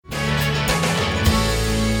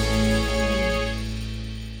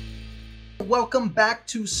Welcome back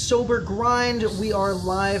to Sober Grind. We are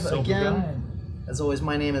live Sober again. Grind. As always,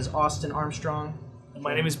 my name is Austin Armstrong. And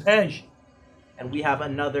my name is Pej. And we have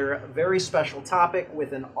another very special topic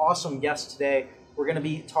with an awesome guest today. We're going to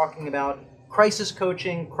be talking about crisis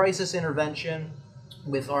coaching, crisis intervention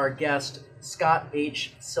with our guest, Scott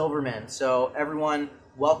H. Silverman. So everyone,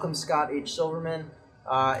 welcome Scott H. Silverman.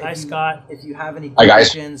 Hi, Scott. If you have any Hi, guys.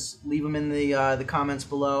 questions, leave them in the comments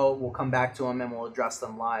below. We'll come back to them and we'll address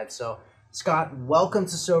them live. So Scott, welcome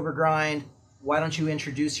to Sober Grind. Why don't you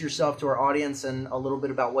introduce yourself to our audience and a little bit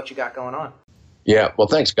about what you got going on? Yeah, well,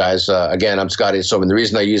 thanks, guys. Again, I'm Scott H. Silverman. The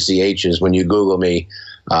reason I use the H is when you Google me,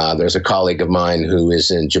 there's a colleague of mine who is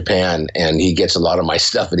in Japan, and he gets a lot of my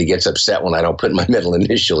stuff, and he gets upset when I don't put my middle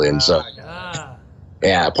initial in. So,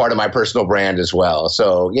 yeah, part of my personal brand as well.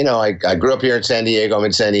 So, you know, I grew up here in San Diego. I'm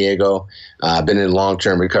in San Diego. I've been in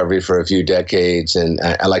long-term recovery for a few decades, and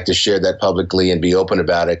I like to share that publicly and be open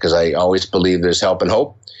about it because I always believe there's help and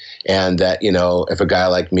hope. And that, you know, if a guy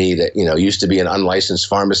like me that, you know, used to be an unlicensed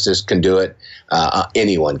pharmacist can do it,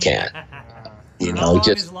 anyone can. You know, how long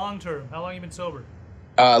is long term? How long have you been sober?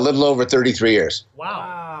 A little over 33 years.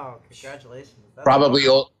 Wow. Congratulations. That's Probably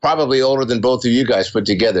awesome. probably older than both of you guys put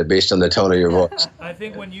together based on the tone of your voice. I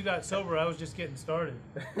think when you got sober, I was just getting started.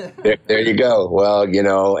 There you go. Well, you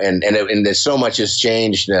know, and there's so much has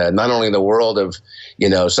changed, not only in the world of, you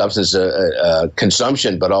know, substance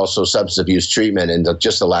consumption, but also substance abuse treatment in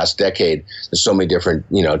just the last decade. There's so many different,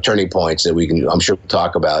 you know, turning points that I'm sure we'll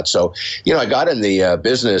talk about. So, you know, I got in the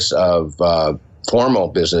business of formal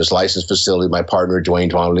business, licensed facility. My partner,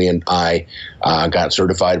 Dwayne Twombly, and I got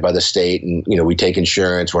certified by the state. And, you know, we take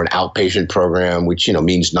insurance. We're an outpatient program, which, you know,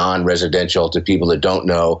 means non-residential to people that don't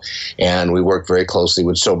know. And we work very closely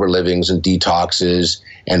with sober livings and detoxes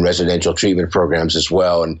and residential treatment programs as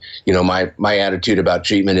well. And, you know, my attitude about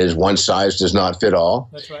treatment is one size does not fit all.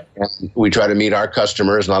 That's right. And we try to meet our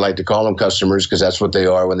customers, and I like to call them customers because that's what they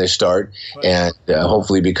are when they start, Right. and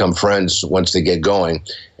hopefully become friends once they get going.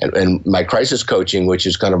 And my crisis coaching, which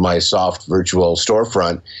is kind of my soft virtual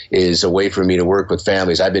storefront, is a way for me to work with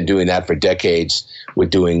families. I've been doing that for decades with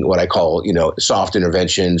doing what I call, you know, soft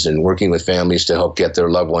interventions and working with families to help get their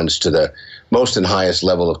loved ones to the most and highest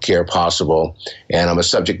level of care possible. And I'm a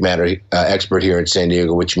subject matter expert here in San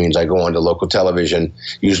Diego, which means I go on to local television,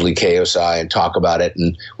 usually KOSI, and talk about it.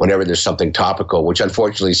 And whenever there's something topical, which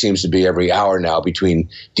unfortunately seems to be every hour now between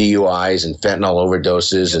DUIs and fentanyl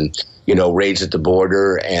overdoses and, you know, raids at the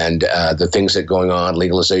border and the things that are going on,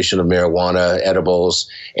 legalization of marijuana, edibles,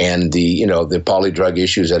 and the, you know, the polydrug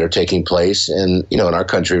issues that are taking place and, you know, in our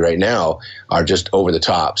country right now are just over the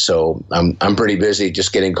top. So I'm pretty busy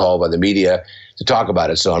just getting called by the media to talk about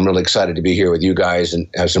it. So I'm really excited to be here with you guys and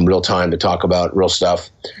have some real time to talk about real stuff.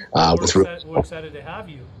 We're excited to have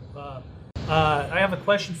you. I have a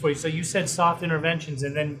question for you. So you said soft interventions,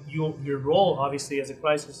 and then your role, obviously, as a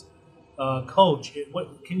crisis coach.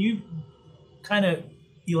 Can you kind of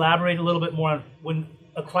elaborate a little bit more on when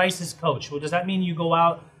a crisis coach? Well, does that mean you go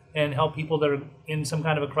out and help people that are in some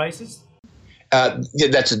kind of a crisis? Yeah,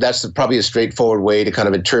 that's probably a straightforward way to kind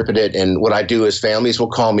of interpret it. And what I do is families will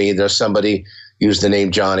call me. There's somebody, use the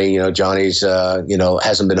name Johnny. You know, Johnny's, you know,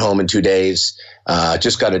 hasn't been home in 2 days,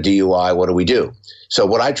 just got a DUI. What do we do? So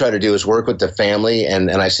what I try to do is work with the family,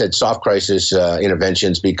 and I said soft crisis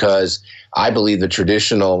interventions because I believe the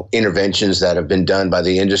traditional interventions that have been done by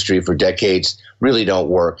the industry for decades really don't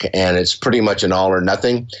work, and it's pretty much an all or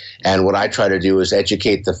nothing. And what I try to do is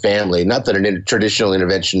educate the family. Not that a traditional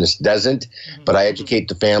interventionist doesn't, but I educate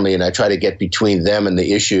the family, and I try to get between them and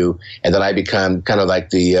the issue, and then I become kind of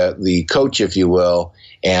like the coach, if you will,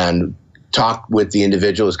 and talk with the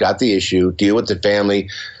individual who's got the issue, deal with the family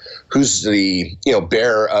who's the, you know,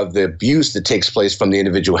 bearer of the abuse that takes place from the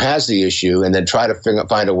individual who has the issue, and then try to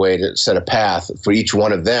find a way to set a path for each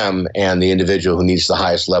one of them and the individual who needs the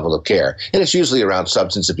highest level of care. And it's usually around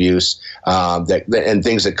substance abuse, and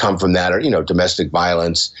things that come from that are, you know, domestic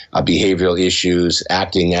violence, behavioral issues,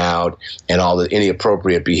 acting out, and all the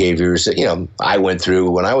inappropriate behaviors that, you know, I went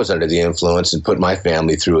through when I was under the influence and put my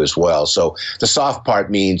family through as well. So the soft part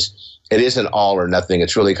means it isn't all or nothing.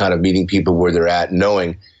 It's really kind of meeting people where they're at,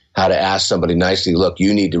 knowing how to ask somebody nicely, look,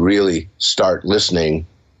 you need to really start listening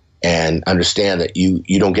and understand that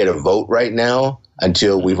you don't get a vote right now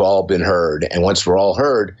until we've all been heard. And once we're all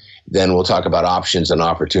heard, then we'll talk about options and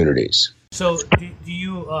opportunities. So do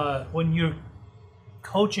you, when you're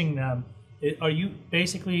coaching them, are you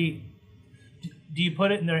basically, do you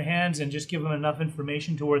put it in their hands and just give them enough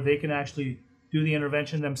information to where they can actually do the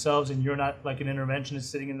intervention themselves and you're not like an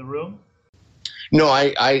interventionist sitting in the room? No,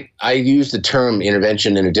 I use the term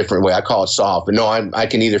intervention in a different way. I call it soft. But no, I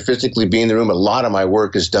can either physically be in the room. A lot of my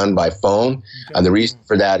work is done by phone. Okay. And the reason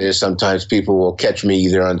for that is sometimes people will catch me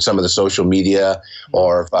either on some of the social media,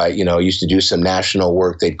 or if I, used to do some national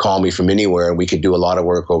work, they'd call me from anywhere and we could do a lot of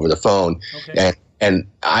work over the phone. Okay. And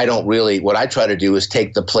I don't really, what I try to do is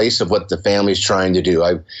take the place of what the family's trying to do.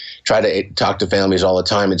 I try to talk to families all the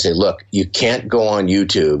time and say, look, you can't go on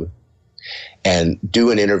YouTube and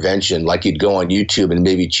do an intervention like you'd go on YouTube and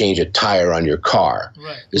maybe change a tire on your car.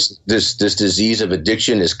 Right. This disease of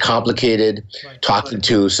addiction is complicated. Right. Talking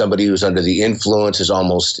to somebody who's under the influence is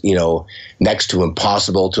almost, next to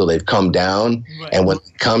impossible till they've come down. Right. And when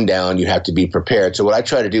they come down, you have to be prepared. So what I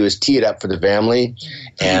try to do is tee it up for the family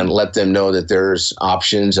and let them know that there's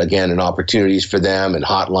options, again, and opportunities for them and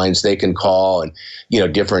hotlines they can call and,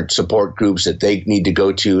 different support groups that they need to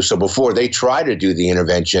go to. So before they try to do the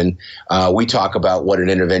intervention, we talk about what an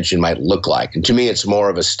intervention might look like. And to me, it's more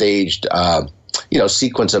of a staged,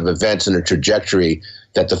 sequence of events and a trajectory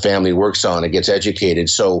that the family works on and gets educated.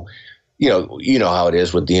 So, you know how it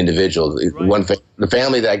is with the individual. Right. The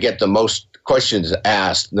family that I get the most questions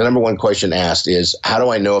asked, the number one question asked is, how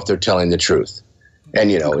do I know if they're telling the truth? And,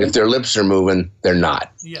 if their lips are moving, they're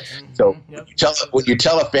not. Yes. So Yep. when you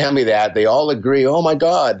tell a family that, they all agree, oh, my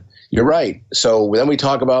God, you're right. So then we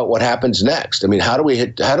talk about what happens next. I mean, how do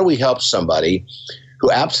we help somebody who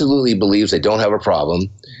absolutely believes they don't have a problem,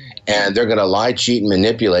 and they're going to lie, cheat, and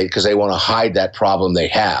manipulate because they want to hide that problem they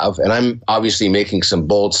have? And I'm obviously making some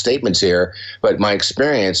bold statements here, but my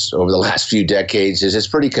experience over the last few decades is it's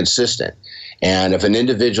pretty consistent. And if an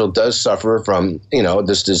individual does suffer from,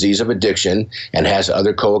 this disease of addiction and has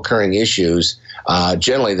other co-occurring issues,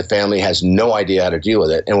 generally the family has no idea how to deal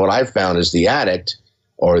with it. And what I've found is the addict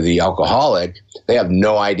or the alcoholic, they have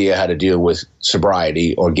no idea how to deal with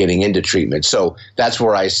sobriety or getting into treatment. So that's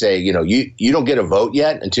where I say, you don't get a vote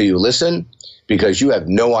yet until you listen, because you have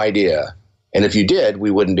no idea. And if you did,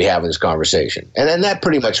 we wouldn't be having this conversation. And then that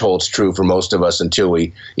pretty much holds true for most of us until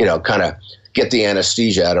we, kind of get the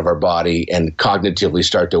anesthesia out of our body and cognitively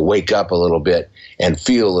start to wake up a little bit and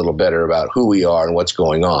feel a little better about who we are and what's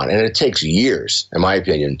going on. And it takes years, in my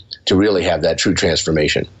opinion, to really have that true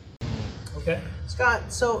transformation. Okay.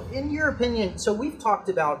 Scott, so in your opinion, so we've talked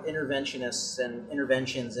about interventionists and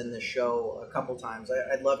interventions in the show a couple times.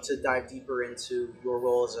 I'd love to dive deeper into your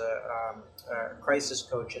role as a crisis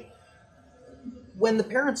coach. And when the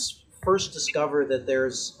parents first discover that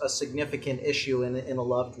there's a significant issue in a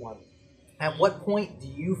loved one, at what point do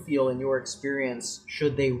you feel, in your experience,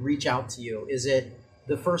 should they reach out to you? Is it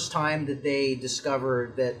the first time that they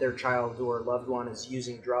discover that their child or loved one is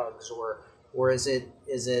using drugs, or is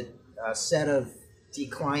it a set of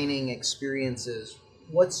declining experiences?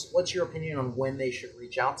 What's your opinion on when they should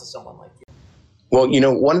reach out to someone like you? Well,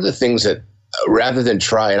 one of the things that, rather than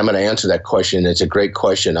try, and I'm going to answer that question, it's a great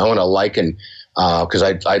question. I want to liken, because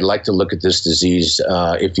I'd like to look at this disease,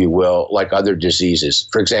 if you will, like other diseases.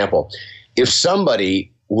 For example, if somebody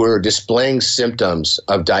were displaying symptoms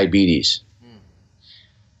of diabetes,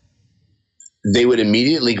 they would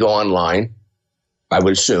immediately go online, I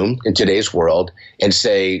would assume, in today's world, and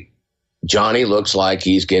say, Johnny looks like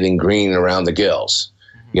he's getting green around the gills.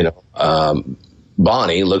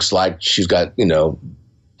 Bonnie looks like she's got,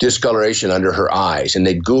 discoloration under her eyes. And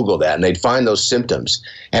they'd Google that and they'd find those symptoms.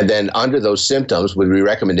 And then under those symptoms would be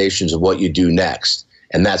recommendations of what you do next.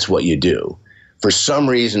 And that's what you do. For some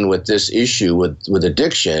reason, with this issue with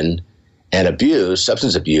addiction and abuse,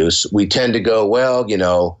 substance abuse, we tend to go, well,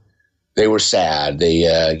 they were sad. They,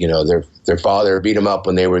 their father beat them up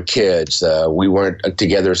when they were kids. We weren't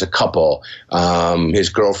together as a couple. His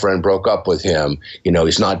girlfriend broke up with him.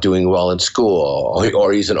 He's not doing well in school,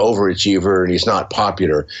 or he's an overachiever and he's not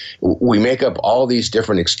popular. We make up all these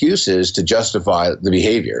different excuses to justify the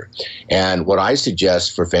behavior. And what I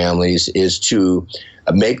suggest for families is to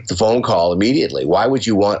make the phone call immediately. Why would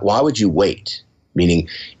you wait? Meaning,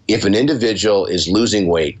 if an individual is losing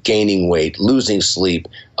weight, gaining weight, losing sleep,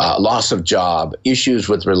 loss of job, issues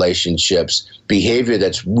with relationships, behavior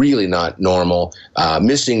that's really not normal,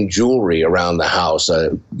 missing jewelry around the house,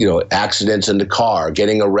 accidents in the car,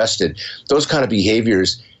 getting arrested, those kind of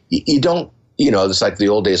behaviors, you don't, it's like the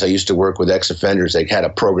old days I used to work with ex-offenders. They had a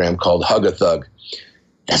program called Hug a Thug.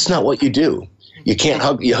 That's not what you do. You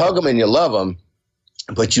can't you hug them and you love them,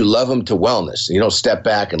 but you love them to wellness. You don't step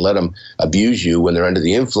back and let them abuse you when they're under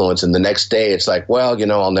the influence. And the next day it's like, well,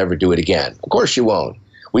 I'll never do it again. Of course you won't.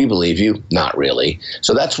 We believe you. Not really.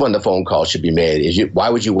 So that's when the phone call should be made. Why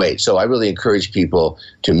would you wait? So I really encourage people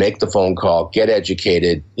to make the phone call, get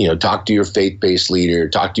educated, talk to your faith-based leader,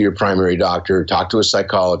 talk to your primary doctor, talk to a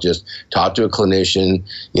psychologist, talk to a clinician,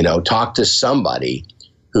 talk to somebody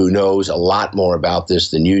who knows a lot more about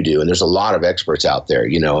this than you do. And there's a lot of experts out there,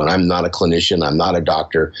 and I'm not a clinician, I'm not a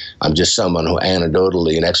doctor. I'm just someone who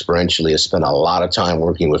anecdotally and experientially has spent a lot of time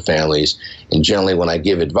working with families. And generally when I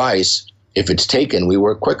give advice, if it's taken, we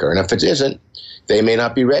work quicker. And if it isn't, they may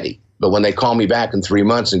not be ready. But when they call me back in 3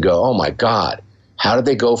 months and go, oh my God, how did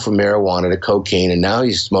they go from marijuana to cocaine and now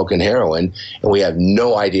he's smoking heroin and we have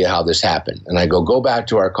no idea how this happened? And I go back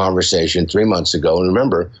to our conversation 3 months ago and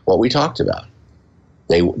remember what we talked about.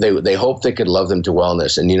 They hope they could love them to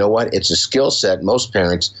wellness. And you know what? It's a skill set most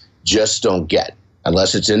parents just don't get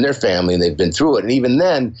unless it's in their family and they've been through it. And even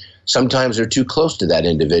then, sometimes they're too close to that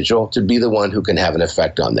individual to be the one who can have an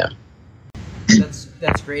effect on them.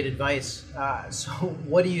 That's great advice. So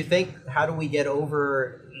what do you think? How do we get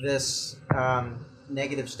over this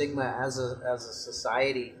negative stigma as a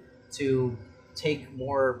society to take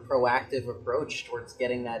more proactive approach towards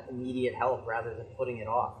getting that immediate help rather than putting it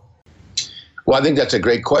off? Well, I think that's a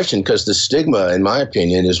great question because the stigma, in my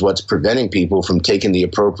opinion, is what's preventing people from taking the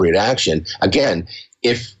appropriate action. Again,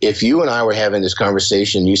 if you and I were having this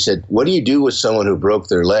conversation, you said, what do you do with someone who broke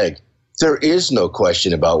their leg? There is no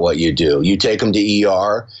question about what you do. You take them to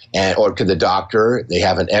ER or to the doctor. They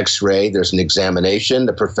have an X-ray. There's an examination.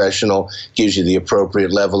 The professional gives you the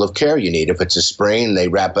appropriate level of care you need. If it's a sprain, they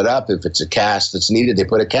wrap it up. If it's a cast that's needed, they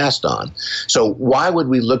put a cast on. So why would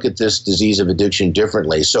we look at this disease of addiction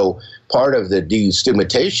differently? So part of the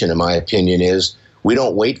destigmatization, in my opinion, is we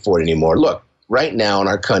don't wait for it anymore. Look, right now in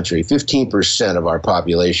our country, 15% of our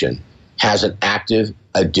population has an active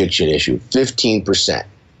addiction issue, 15%.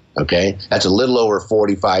 Okay, that's a little over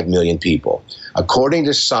 45 million people. According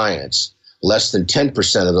to science, less than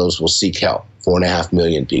 10% of those will seek help, 4.5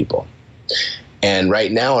 million people. And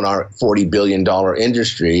right now in our $40 billion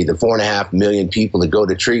industry, the 4.5 million people that go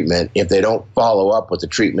to treatment, if they don't follow up with the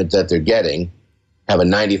treatment that they're getting, have a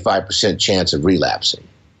 95% chance of relapsing.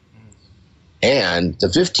 And the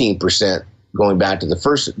 15%, going back to the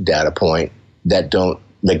first data point, that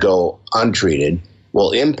go untreated,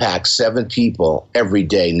 will impact 7 people every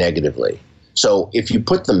day negatively. So if you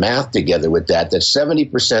put the math together with that's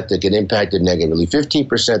 70% that get impacted negatively,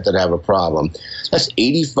 15% that have a problem. That's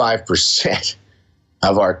 85%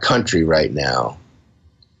 of our country right now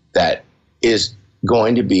that is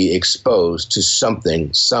going to be exposed to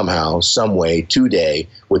something, somehow, some way, today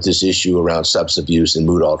with this issue around substance abuse and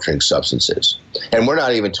mood-altering substances. And we're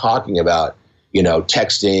not even talking about,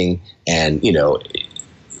 texting and,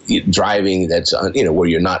 driving that's, where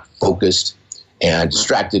you're not focused and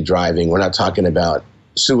distracted driving. We're not talking about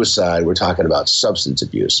suicide. We're talking about substance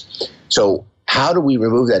abuse. So how do we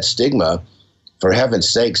remove that stigma? For heaven's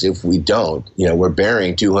sakes, if we don't, we're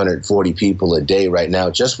burying 240 people a day right now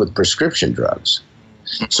just with prescription drugs.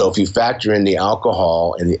 So if you factor in the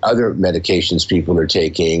alcohol and the other medications people are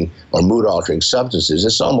taking or mood-altering substances,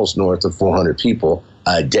 it's almost north of 400 people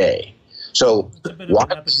a day. So it's a bit of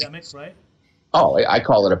an epidemic, right? Oh, I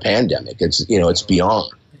call it a pandemic. It's, it's beyond.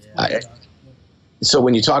 So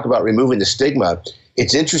when you talk about removing the stigma,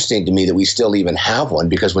 it's interesting to me that we still even have one,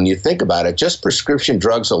 because when you think about it, just prescription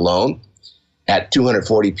drugs alone at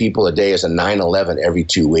 240 people a day is a 9/11 every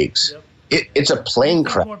 2 weeks. Yep. It's a plane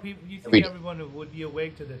crash. You think everyone would be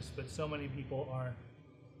awake to this, but so many people aren't,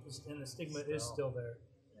 and the stigma is still there.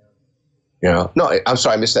 No, I'm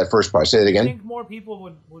sorry, I missed that first part. Say it again. I think more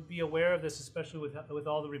people would be aware of this, especially with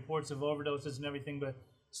all the reports of overdoses and everything, but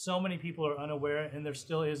so many people are unaware, and there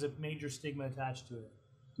still is a major stigma attached to it.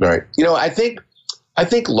 Right. I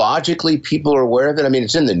think logically people are aware of it. I mean,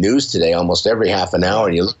 it's in the news today almost every half an hour,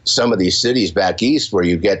 and you look at some of these cities back east where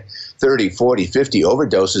you get 30, 40, 50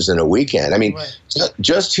 overdoses in a weekend. I mean,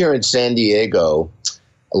 just here in San Diego,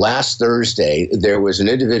 last Thursday, there was an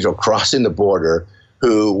individual crossing the border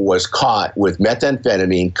who was caught with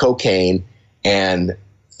methamphetamine, cocaine, and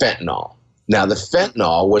fentanyl. Now, the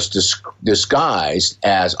fentanyl was disguised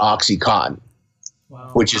as OxyContin,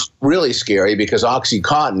 which is really scary because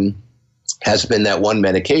OxyContin has been that one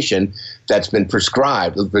medication that's been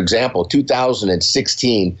prescribed. For example,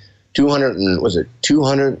 2016,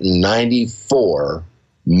 294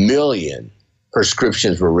 million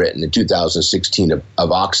prescriptions were written in 2016 of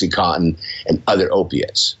OxyContin and other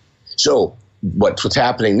opiates. So what's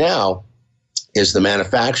happening now is the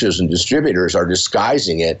manufacturers and distributors are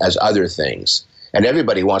disguising it as other things. And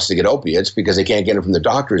everybody wants to get opiates because they can't get them from the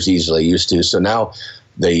doctors easily used to. So now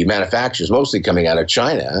the manufacturers, mostly coming out of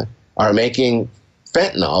China, are making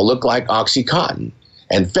fentanyl look like OxyContin.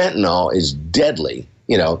 And fentanyl is deadly.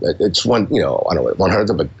 It's I don't know, 1/100th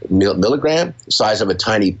of a milligram, the size of a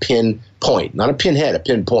tiny pin point, not a pinhead, a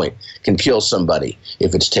pinpoint can kill somebody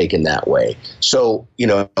if it's taken that way. So,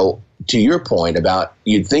 to your point about,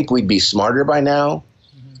 you'd think we'd be smarter by now,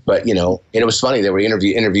 but, and it was funny, they were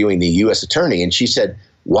interviewing the U.S. attorney, and she said,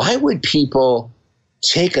 why would people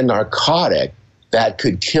take a narcotic that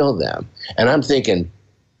could kill them? And I'm thinking,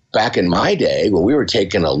 back in my day, when we were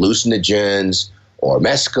taking hallucinogens or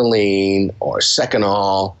mescaline or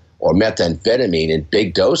Seconal or methamphetamine in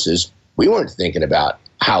big doses, we weren't thinking about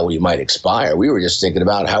how we might expire. We were just thinking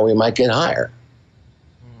about how we might get higher.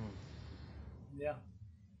 Yeah.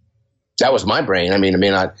 That was my brain. I mean, it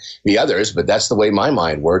may not be others, but that's the way my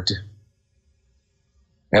mind worked.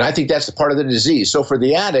 And I think that's a part of the disease. So for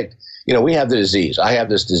the addict, we have the disease. I have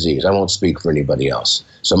this disease. I won't speak for anybody else.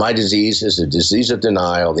 So my disease is a disease of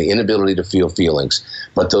denial, the inability to feel feelings.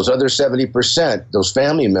 But those other 70%, those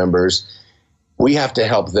family members, we have to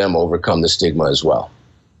help them overcome the stigma as well.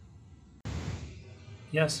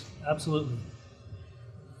 Yes, absolutely.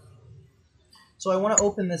 So I want to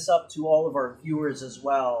open this up to all of our viewers as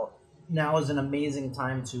well. Now is an amazing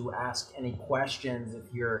time to ask any questions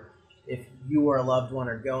if you or a loved one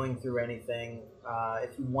are going through anything.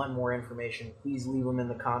 If you want more information, please leave them in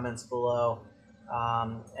the comments below,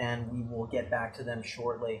 and we will get back to them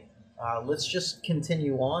shortly. Let's just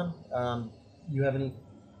continue on. You have any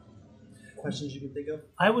questions you can think of?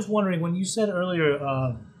 I was wondering, when you said earlier,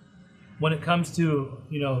 when it comes to,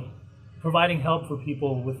 providing help for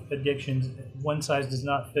people with addictions, one size does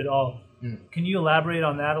not fit all. Can you elaborate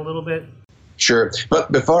on that a little bit? Sure.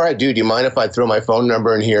 But before I do you mind if I throw my phone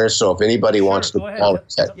number in here? So if anybody wants to call,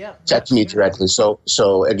 text me directly. So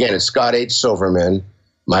again, it's Scott H. Silverman.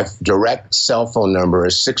 My direct cell phone number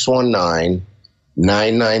is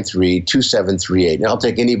 619-993-2738. And I'll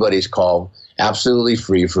take anybody's call absolutely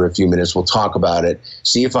free for a few minutes. We'll talk about it,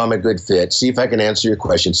 see if I'm a good fit, see if I can answer your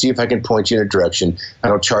question, see if I can point you in a direction. I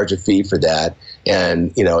don't charge a fee for that.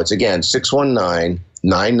 And, it's again,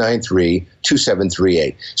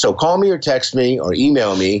 619-993-2738. So call me or text me or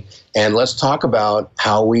email me, and let's talk about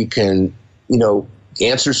how we can,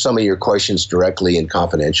 answer some of your questions directly and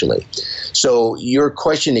confidentially. So your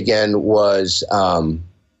question again was, I'm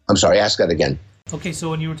sorry, ask that again. Okay, so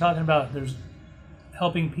when you were talking about there's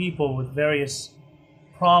helping people with various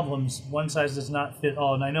problems, one size does not fit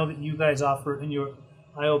all. And I know that you guys offer in your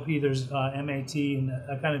IOP, there's MAT, and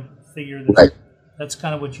I kind of figure that that's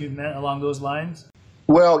kind of what you meant along those lines.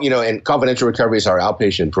 Well, and Confidential Recovery is our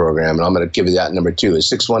outpatient program, and I'm going to give you that number too, is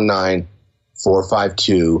 619-452-1200,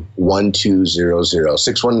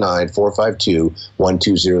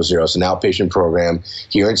 619-452-1200. It's an outpatient program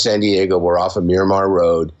here in San Diego. We're off of Miramar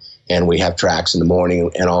Road, and we have tracks in the morning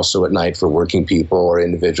and also at night for working people or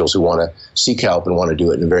individuals who want to seek help and want to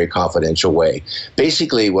do it in a very confidential way.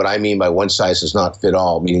 Basically, what I mean by one size does not fit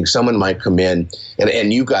all, meaning someone might come in,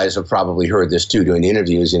 and you guys have probably heard this too doing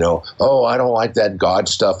interviews, oh, I don't like that God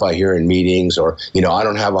stuff I hear in meetings, or, I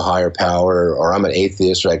don't have a higher power, or I'm an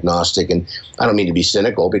atheist or agnostic. And I don't mean to be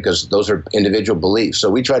cynical, because those are individual beliefs. So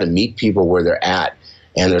we try to meet people where they're at.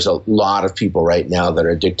 And there's a lot of people right now that are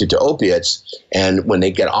addicted to opiates. And when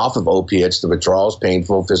they get off of opiates, the withdrawal is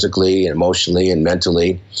painful physically and emotionally and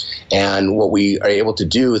mentally. And what we are able to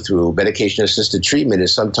do through medication-assisted treatment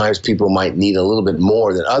is sometimes people might need a little bit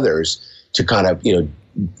more than others to kind of,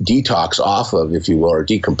 detox off of, if you will, or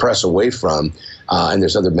decompress away from. And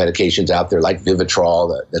there's other medications out there like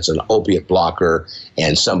Vivitrol, that's an opiate blocker,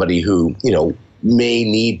 and somebody who, may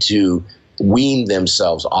need to wean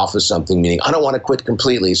themselves off of something, meaning I don't want to quit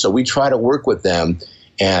completely. So we try to work with them.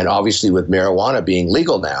 And obviously with marijuana being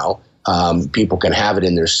legal now, people can have it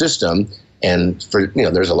in their system. And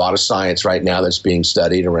there's a lot of science right now that's being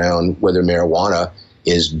studied around whether marijuana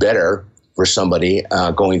is better for somebody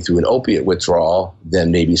going through an opiate withdrawal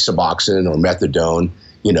than maybe Suboxone or methadone,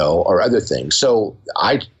 or other things. So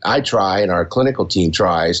I try, and our clinical team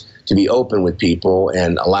tries, to be open with people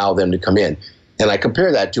and allow them to come in. And I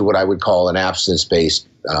compare that to what I would call an abstinence-based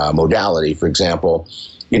modality. For example,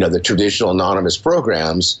 the traditional anonymous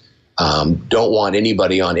programs don't want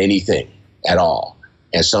anybody on anything at all.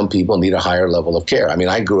 And some people need a higher level of care. I mean,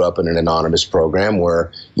 I grew up in an anonymous program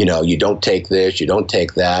where, you don't take this, you don't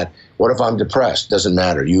take that. What if I'm depressed? Doesn't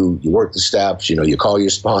matter. You work the steps, you call your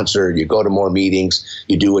sponsor, you go to more meetings,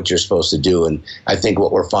 you do what you're supposed to do. And I think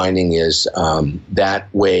what we're finding is that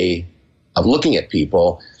way of looking at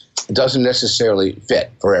people doesn't necessarily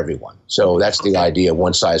fit for everyone. So that's the idea of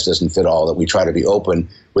one size doesn't fit all, that we try to be open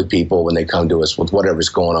with people when they come to us with whatever's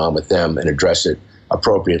going on with them and address it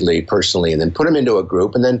appropriately, personally, and then put them into a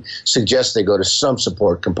group and then suggest they go to some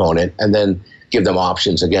support component and then give them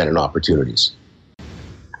options again and opportunities.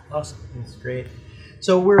 Awesome. That's great.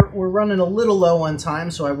 So we're running a little low on time,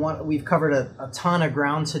 so we've covered a ton of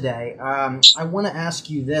ground today. I want to ask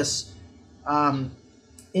you this.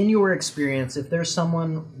 In your experience, if there's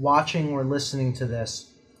someone watching or listening to this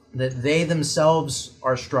that they themselves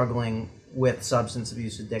are struggling with substance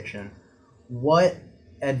abuse addiction, what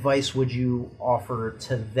advice would you offer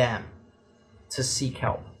to them to seek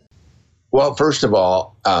help? Well, first of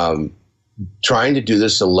all, trying to do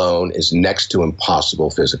this alone is next to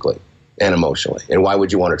impossible physically and emotionally. And why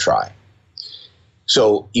would you want to try?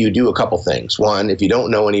 So you do a couple things. One, if you don't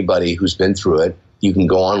know anybody who's been through it, you can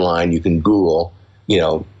go online, you can Google,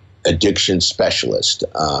 addiction specialist.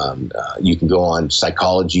 You can go on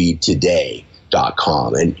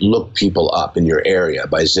psychologytoday.com and look people up in your area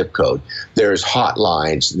by zip code. There's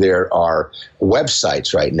hotlines. There are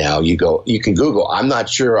websites right now. You can Google, I'm not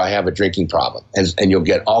sure I have a drinking problem. And you'll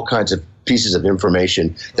get all kinds of pieces of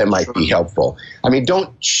information that might be helpful. I mean,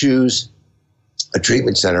 don't choose a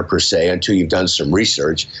treatment center per se until you've done some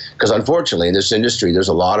research, because unfortunately in this industry, there's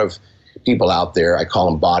a lot of people out there, I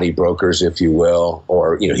call them body brokers, if you will,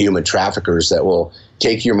 or human traffickers that will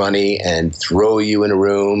take your money and throw you in a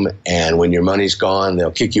room, and when your money's gone,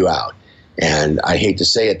 they'll kick you out. And I hate to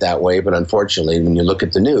say it that way, but unfortunately, when you look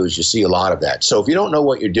at the news, you see a lot of that. So if you don't know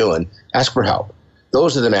what you're doing, ask for help.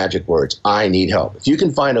 Those are the magic words. I need help. If you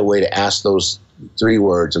can find a way to ask those 3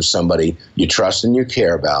 words of somebody you trust and you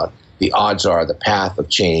care about, the odds are the path of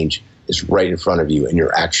change is right in front of you, and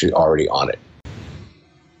you're actually already on it.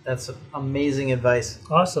 That's amazing advice.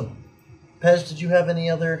 Awesome. Pej, did you have any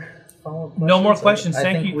other follow-up questions? No more questions.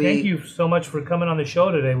 Thank think you. Thank you so much for coming on the show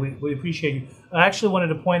today. We appreciate you. I actually wanted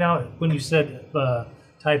to point out when you said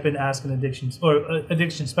type in Ask an Addiction or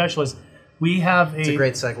Addiction Specialist, we have It's a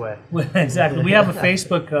great segue. Exactly. We have a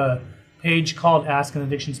Facebook page called Ask an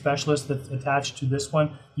Addiction Specialist that's attached to this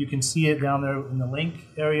one. You can see it down there in the link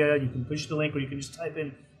area. You can push the link, or you can just type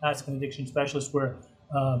in Ask an Addiction Specialist, where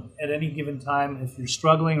at any given time, if you're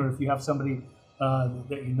struggling or if you have somebody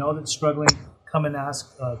that you know that's struggling, come and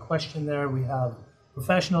ask a question there. We have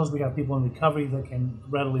professionals, we have people in recovery that can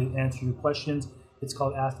readily answer your questions. It's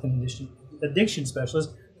called Ask an Addiction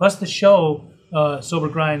Specialist. Plus the show, Sober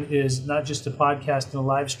Grind, is not just a podcast and a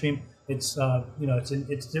live stream. It's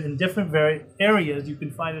it's in different areas. You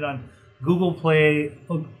can find it on Google Play,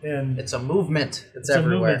 and it's a movement. It's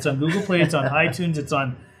everywhere. It's on Google Play. It's on iTunes. It's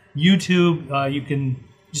on YouTube. You can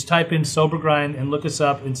just type in Sober Grind and look us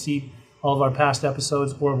up and see all of our past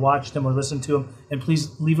episodes, or watch them or listen to them. And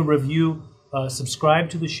please leave a review. Subscribe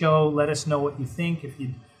to the show. Let us know what you think. If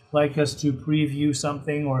you'd like us to preview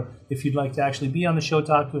something, or if you'd like to actually be on the show,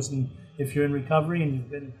 talk to us. And if you're in recovery and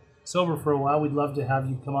you've been sober for a while, we'd love to have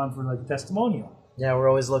you come on for like a testimonial. Yeah, we're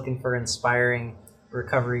always looking for inspiring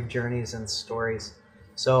recovery journeys and stories.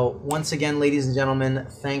 So once again, ladies and gentlemen,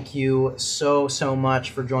 thank you so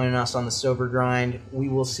much for joining us on the Sober Grind. We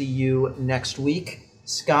will see you next week.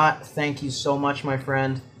 Scott, thank you so much, my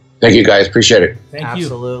friend. Thank you, guys. Appreciate it. Thank you.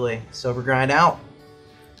 Absolutely. Sober Grind out.